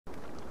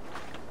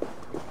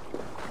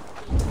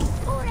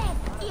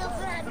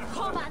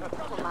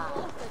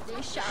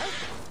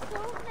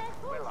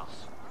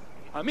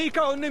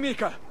Amica o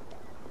nemica?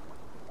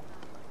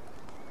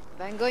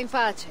 Vengo in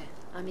pace,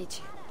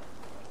 amici.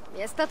 Mi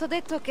è stato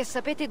detto che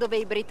sapete dove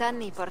i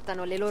britanni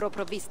portano le loro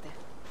provviste.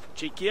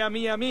 Ci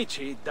chiami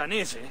amici,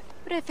 danese?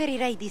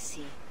 Preferirei di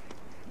sì.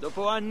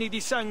 Dopo anni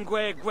di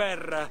sangue e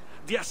guerra,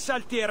 di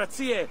assalti e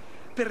razzie,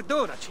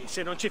 perdonaci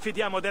se non ci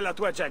fidiamo della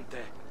tua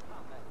gente.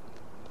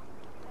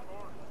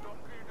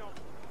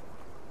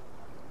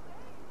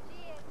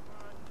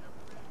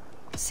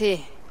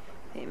 Sì,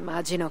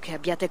 immagino che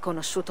abbiate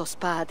conosciuto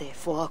spade,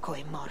 fuoco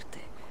e morte,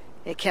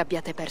 e che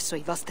abbiate perso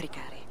i vostri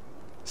cari.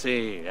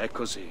 Sì, è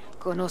così.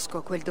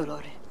 Conosco quel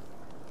dolore.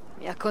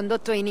 Mi ha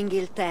condotto in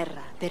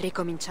Inghilterra per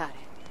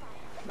ricominciare.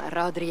 Ma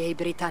Rodri e i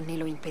britanni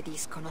lo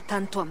impediscono,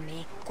 tanto a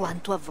me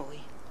quanto a voi.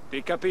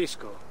 Ti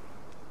capisco.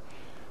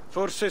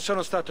 Forse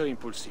sono stato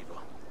impulsivo.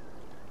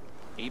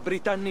 I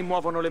britanni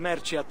muovono le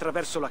merci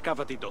attraverso la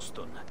cava di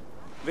Doston.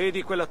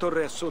 Vedi quella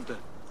torre a sud?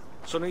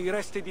 Sono i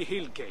resti di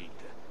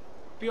Hillgate.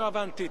 Più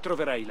avanti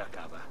troverai la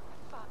cava.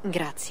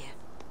 Grazie.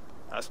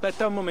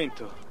 Aspetta un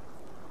momento.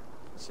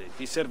 Se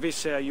ti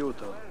servisse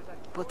aiuto...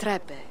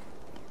 Potrebbe.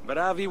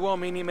 Bravi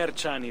uomini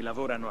merciani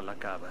lavorano alla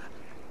cava.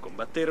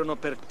 Combatterono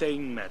per te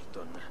in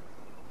Merton.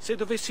 Se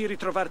dovessi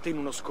ritrovarti in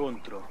uno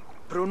scontro,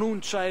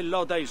 pronuncia e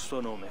loda il suo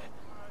nome.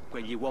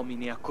 Quegli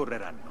uomini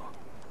accorreranno.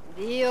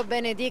 Dio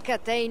benedica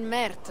te in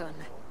Merton.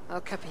 Ho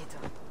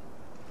capito.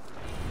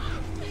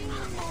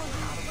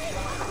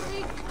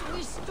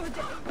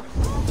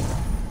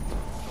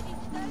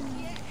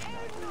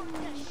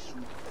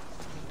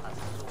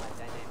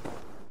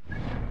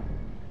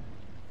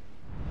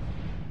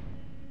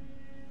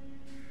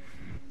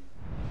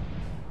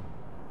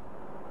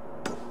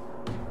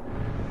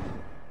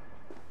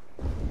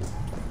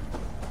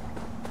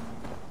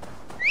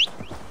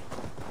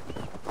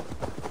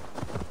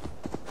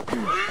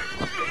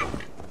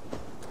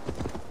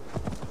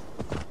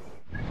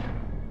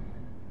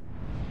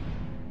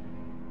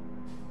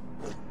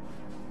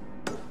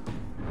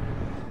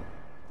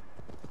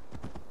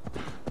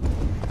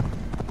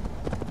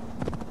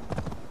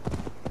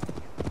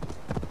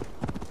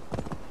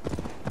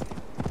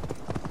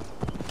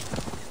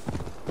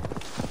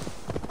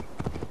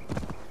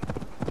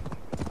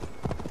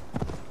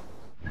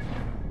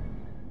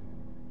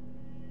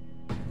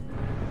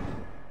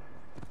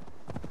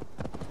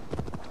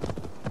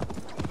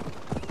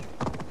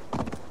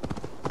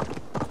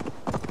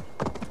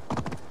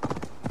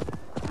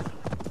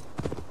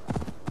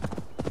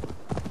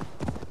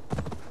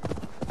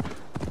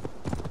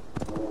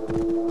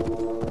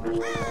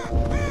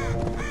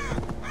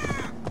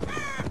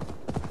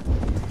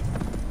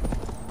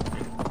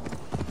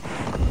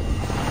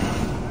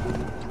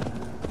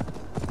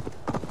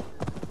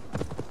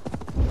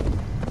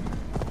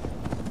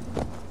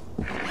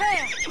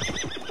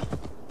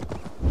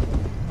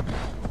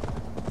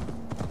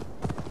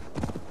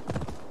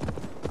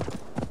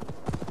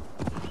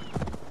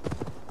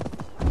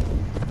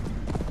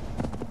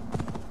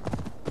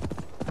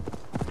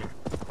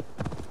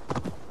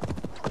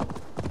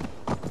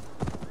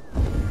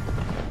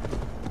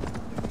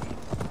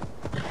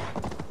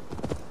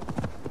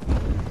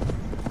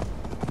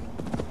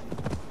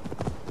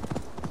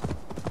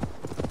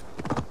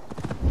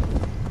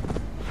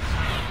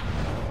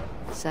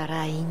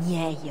 Sarai i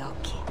miei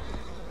occhi.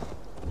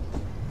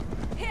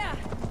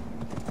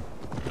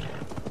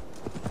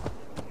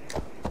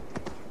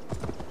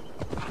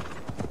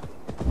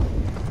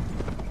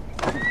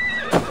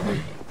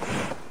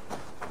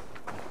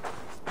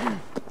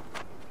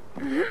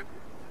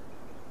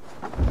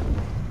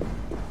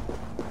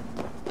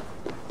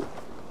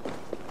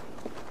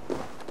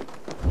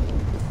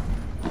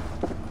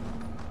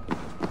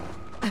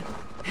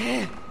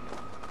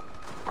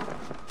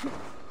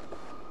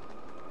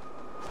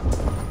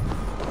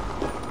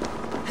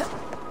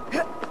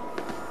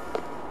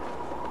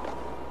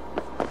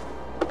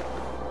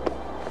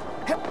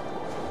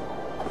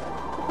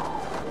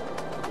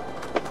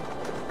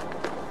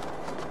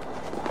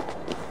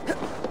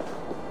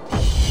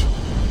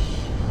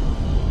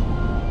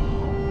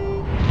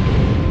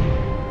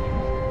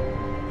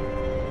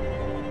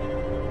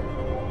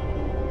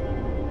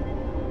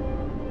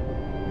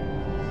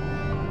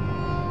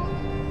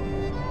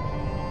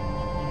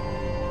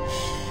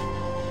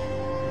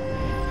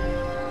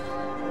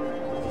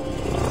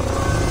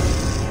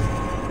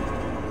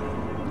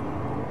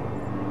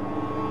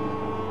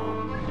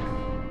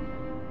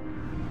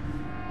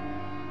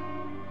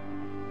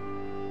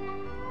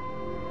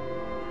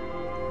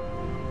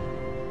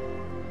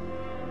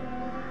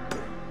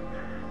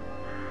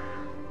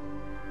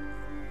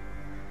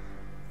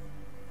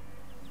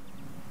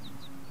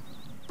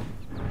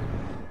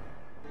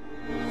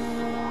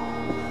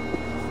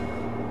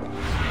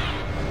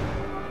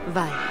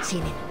 Vai,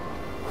 Sinin.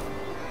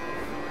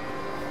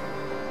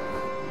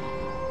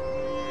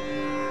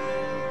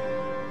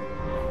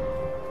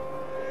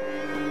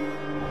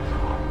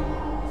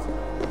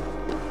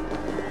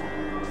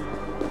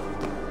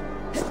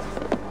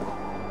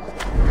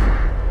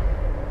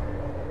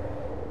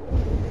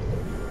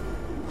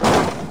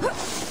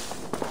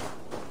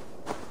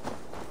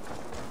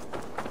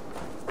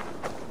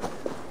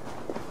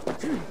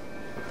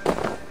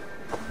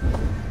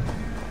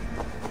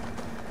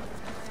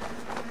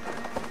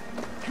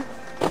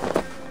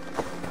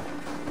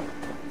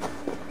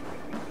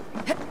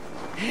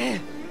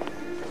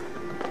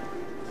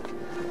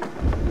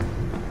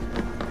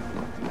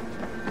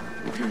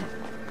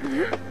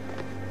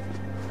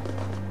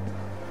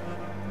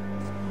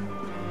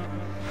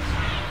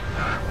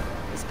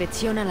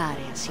 Ispeziona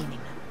l'area, Sinin.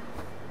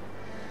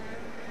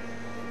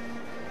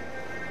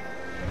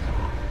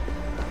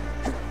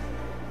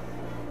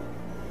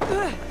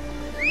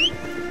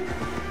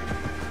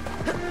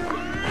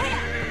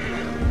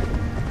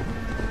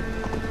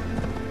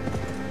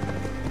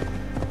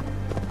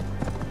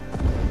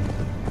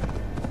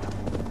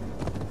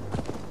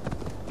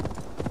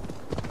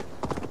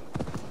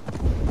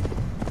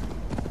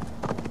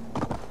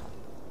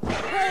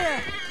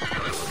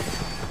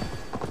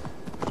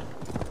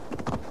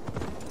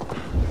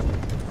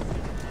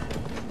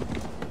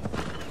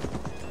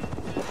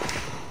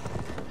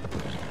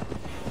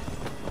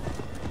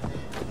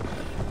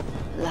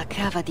 La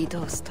cava di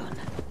Doston,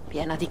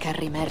 piena di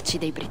carri merci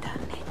dei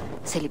britanni.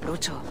 Se li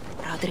brucio,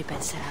 Rodri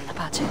penserà alla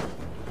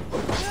pace.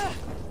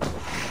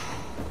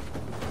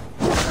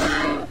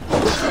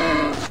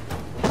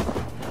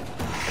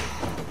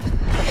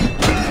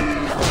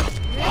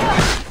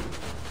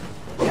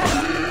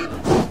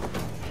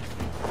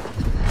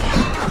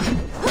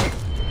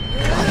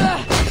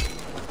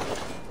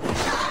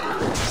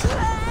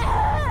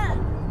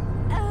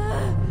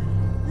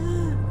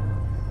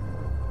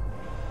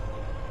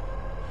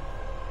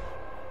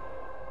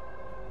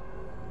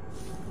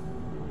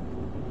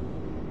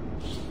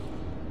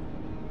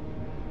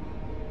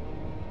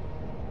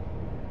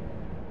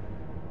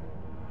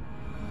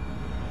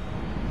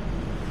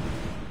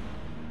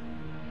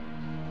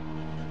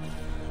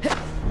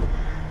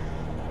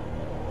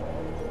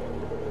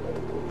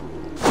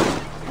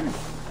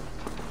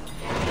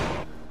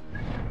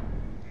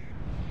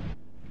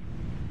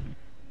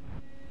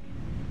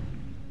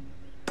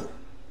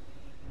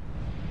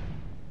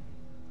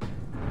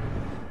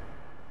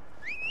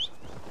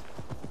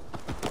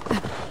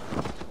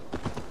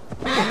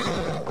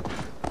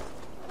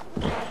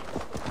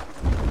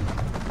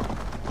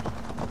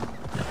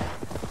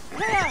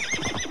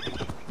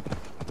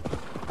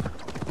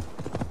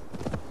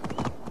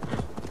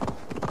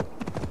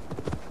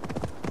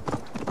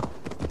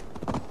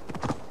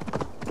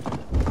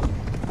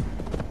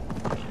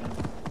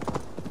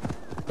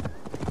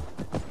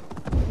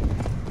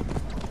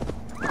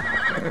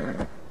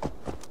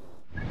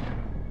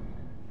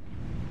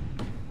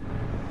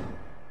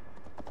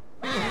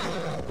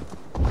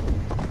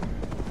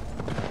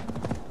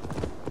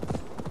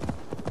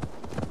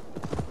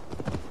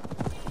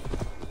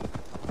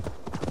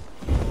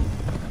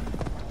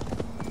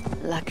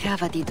 La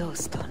cava di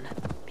Doston,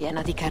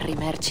 piena di carri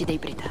merci dei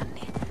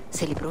britanni.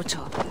 Se li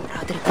brucio,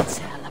 Rodri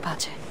penserà alla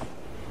pace.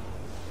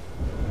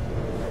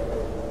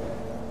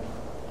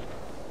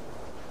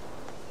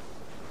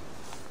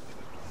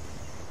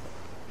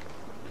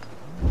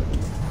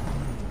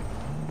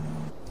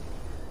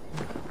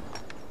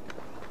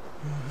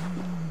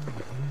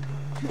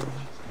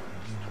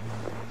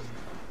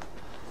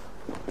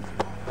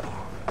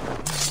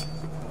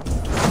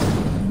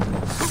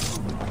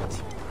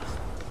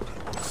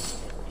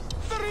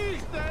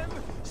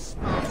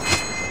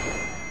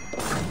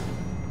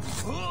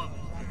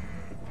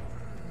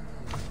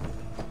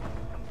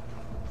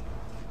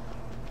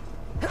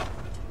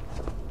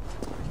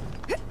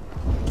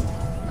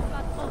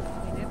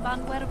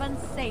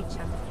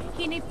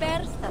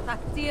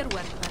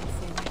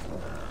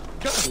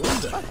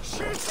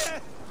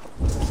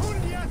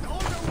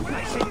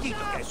 Hai sentito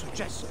che è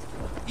successo?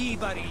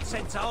 Ivari, il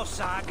senza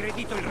ossa, ha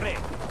aggredito il re.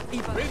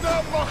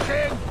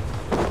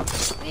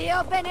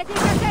 Dio benedica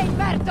te,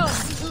 Inverton!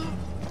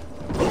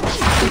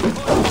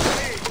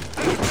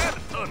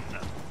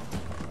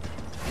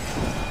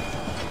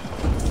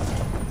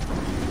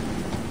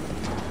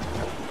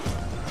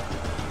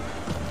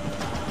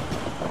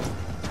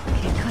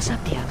 Che cosa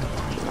abbiamo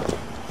qui?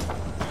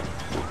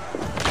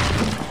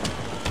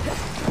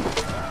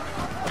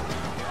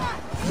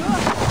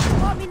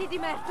 Uomini di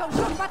Merton,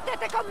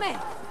 combattete con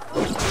me!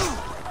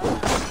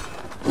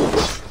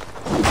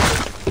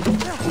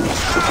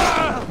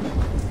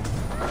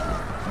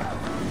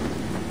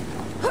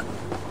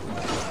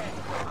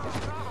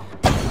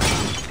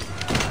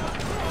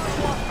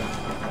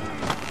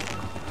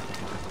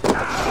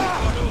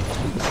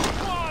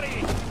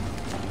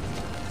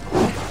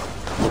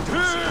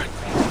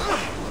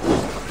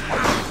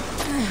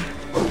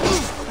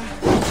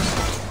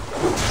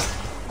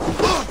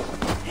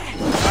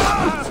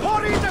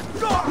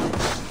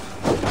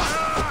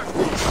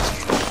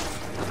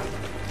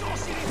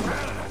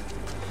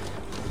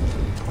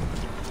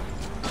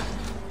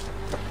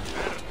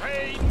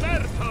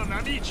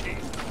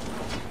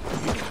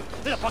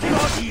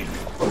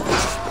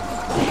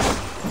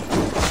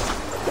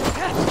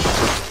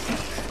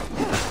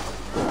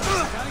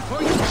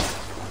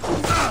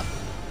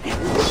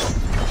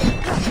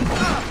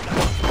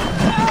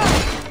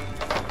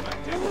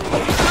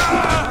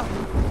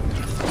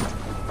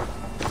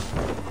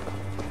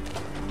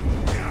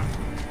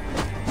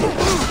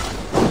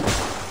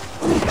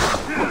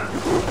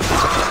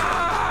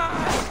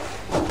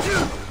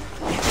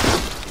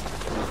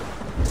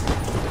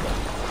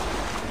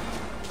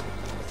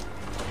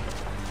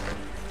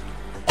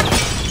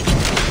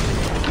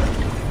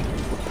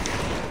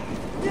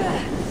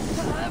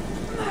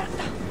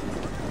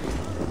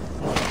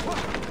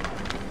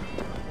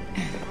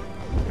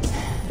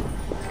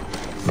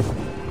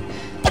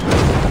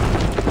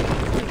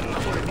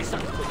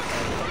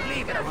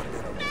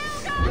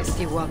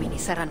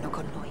 saranno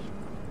con noi.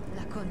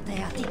 La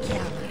contea ti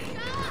chiama.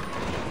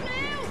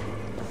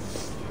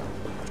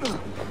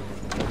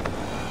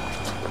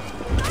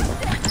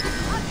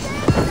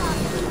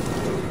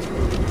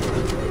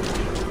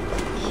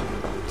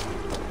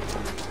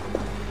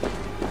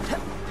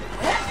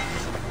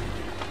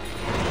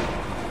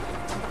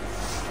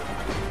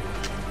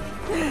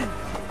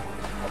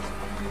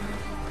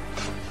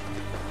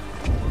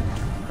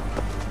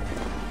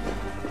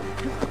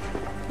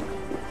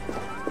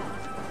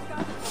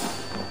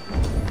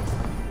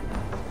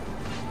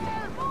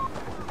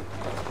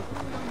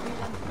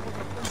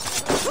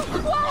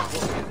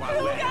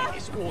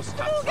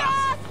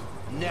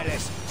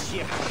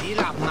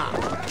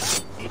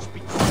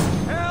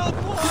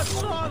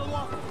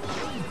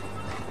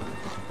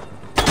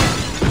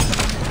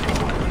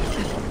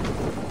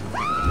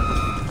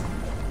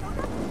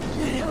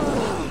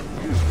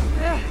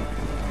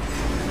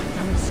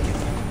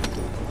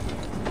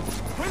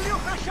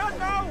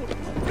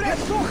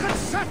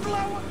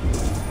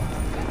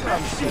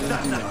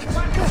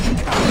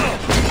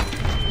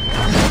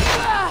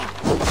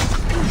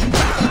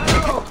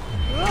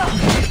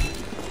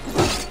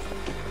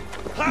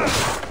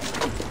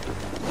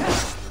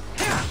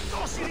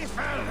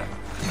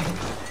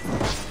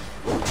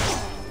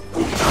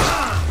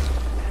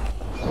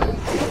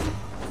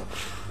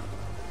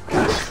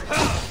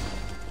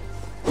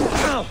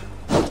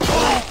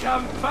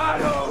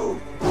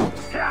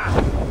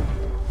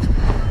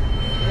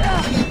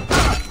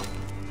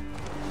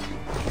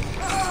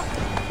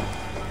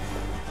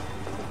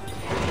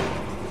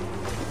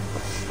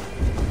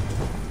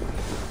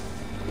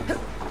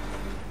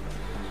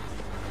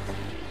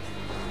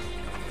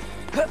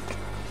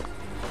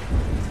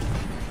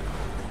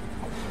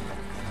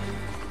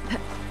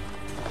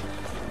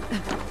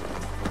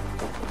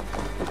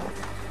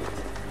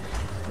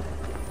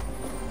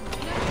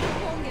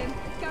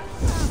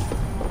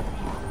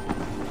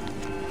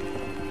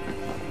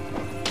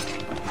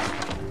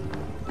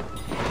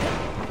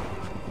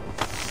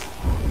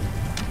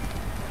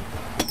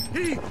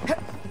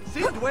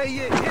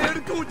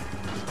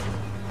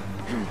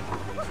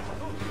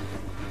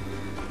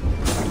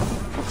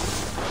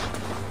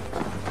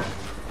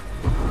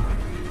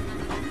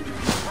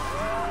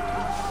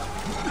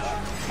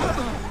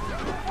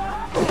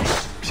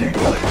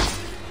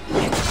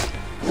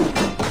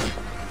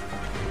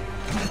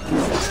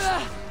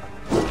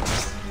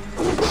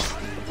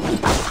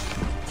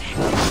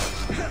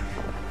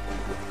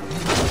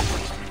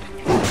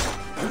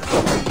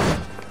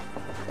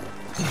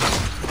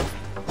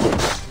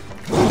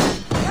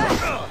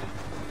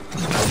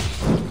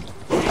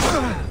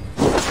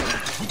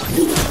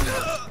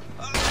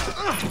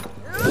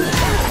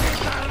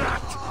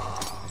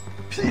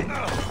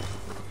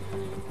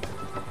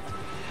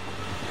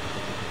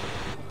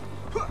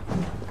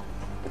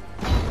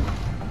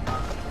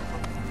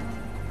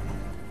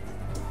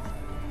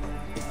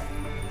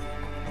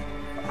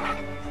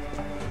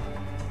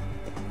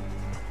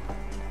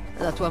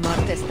 La tua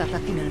morte è stata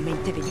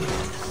finalmente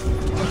vendicata.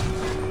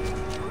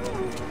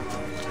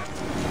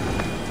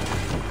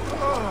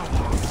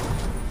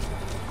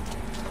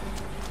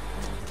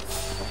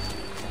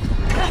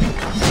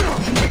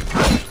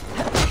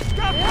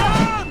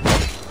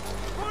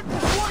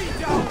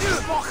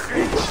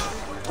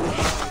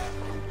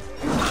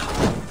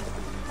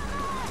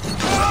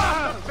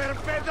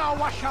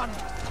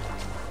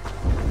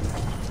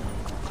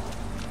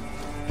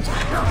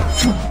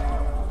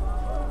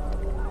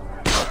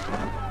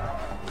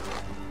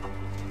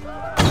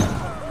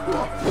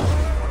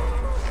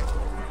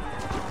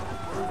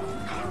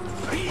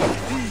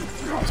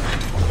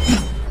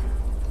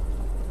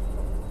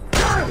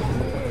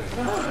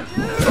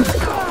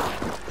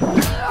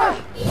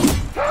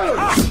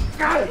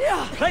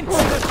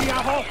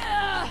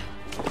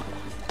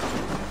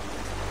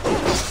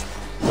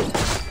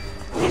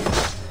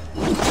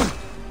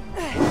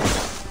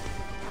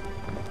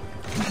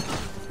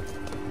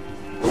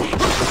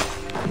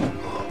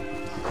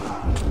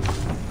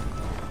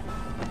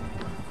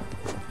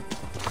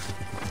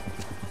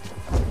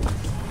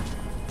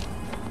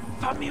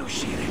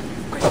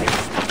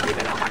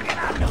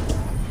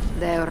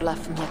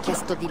 Mi ha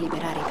chiesto di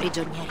liberare i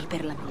prigionieri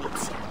per la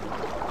milizia.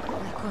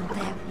 La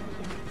contea...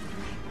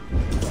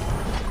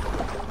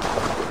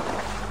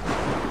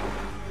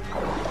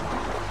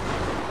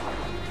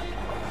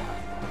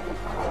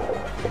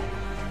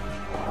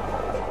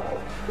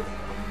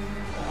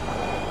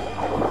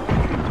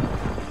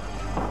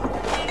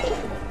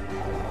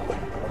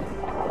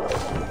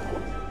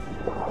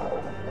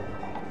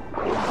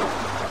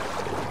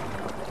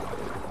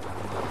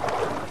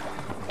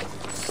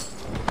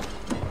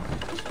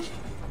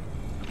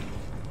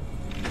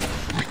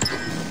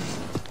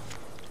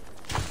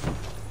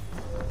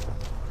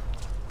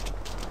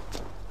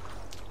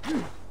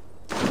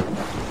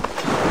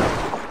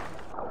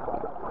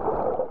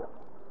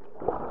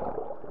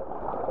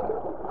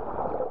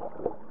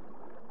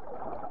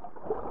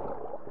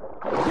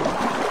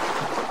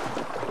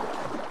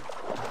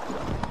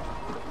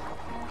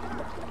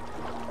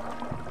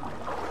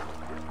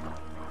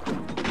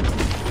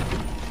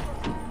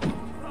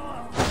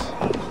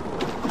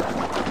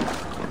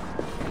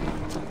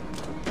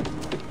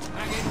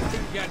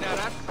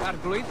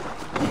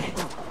 fluido.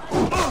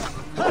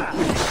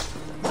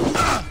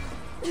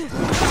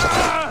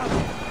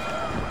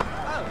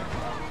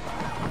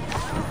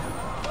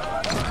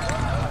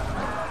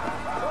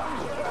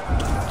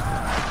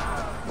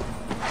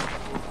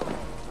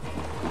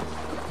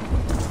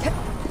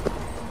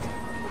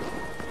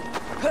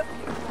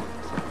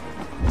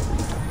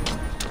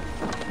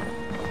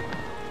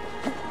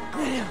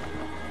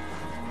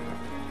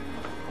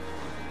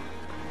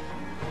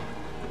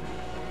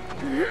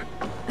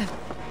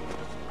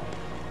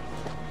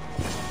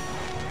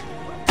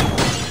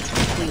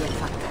 Qui è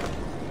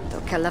fatta.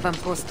 Tocca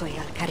all'avamposto e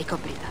al carico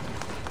britannico.